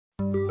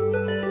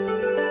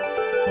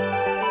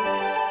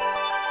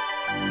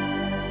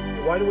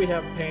why do we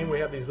have pain? We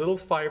have these little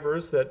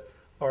fibers that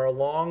are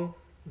along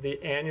the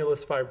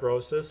annulus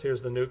fibrosus.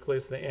 Here's the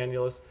nucleus, the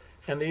annulus.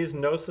 And these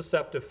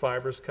nociceptive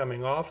fibers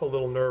coming off a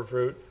little nerve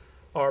root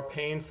are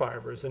pain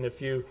fibers. And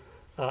if you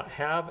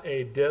have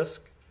a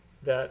disc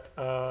that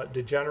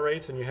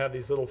degenerates and you have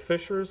these little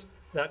fissures,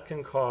 that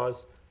can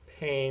cause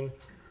pain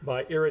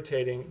by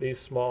irritating these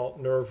small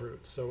nerve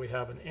roots. So we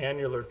have an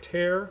annular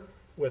tear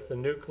with the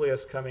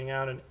nucleus coming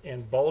out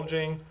and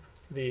bulging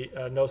the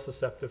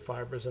nociceptive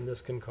fibers, and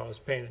this can cause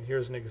pain. And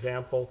here's an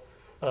example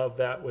of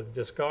that with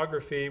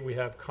discography. We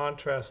have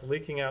contrast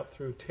leaking out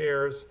through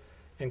tears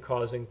and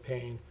causing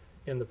pain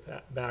in the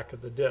back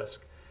of the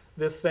disc.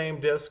 This same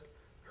disc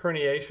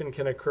herniation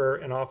can occur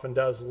and often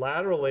does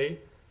laterally,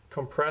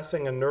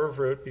 compressing a nerve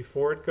root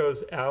before it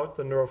goes out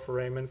the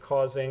neuroforamen,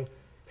 causing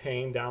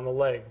pain down the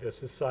leg.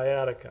 This is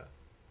sciatica.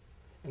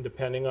 And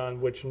depending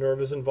on which nerve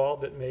is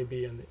involved, it may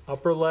be in the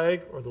upper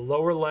leg or the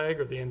lower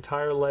leg or the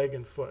entire leg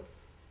and foot.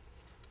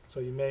 So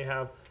you may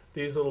have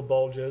these little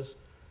bulges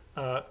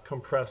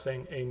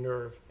compressing a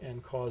nerve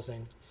and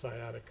causing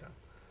sciatica.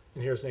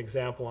 And here's an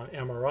example on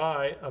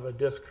MRI of a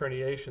disc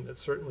herniation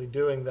that's certainly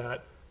doing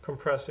that,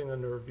 compressing the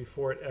nerve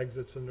before it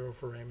exits the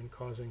neuroforamen,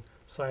 causing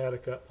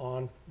sciatica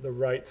on the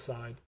right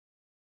side.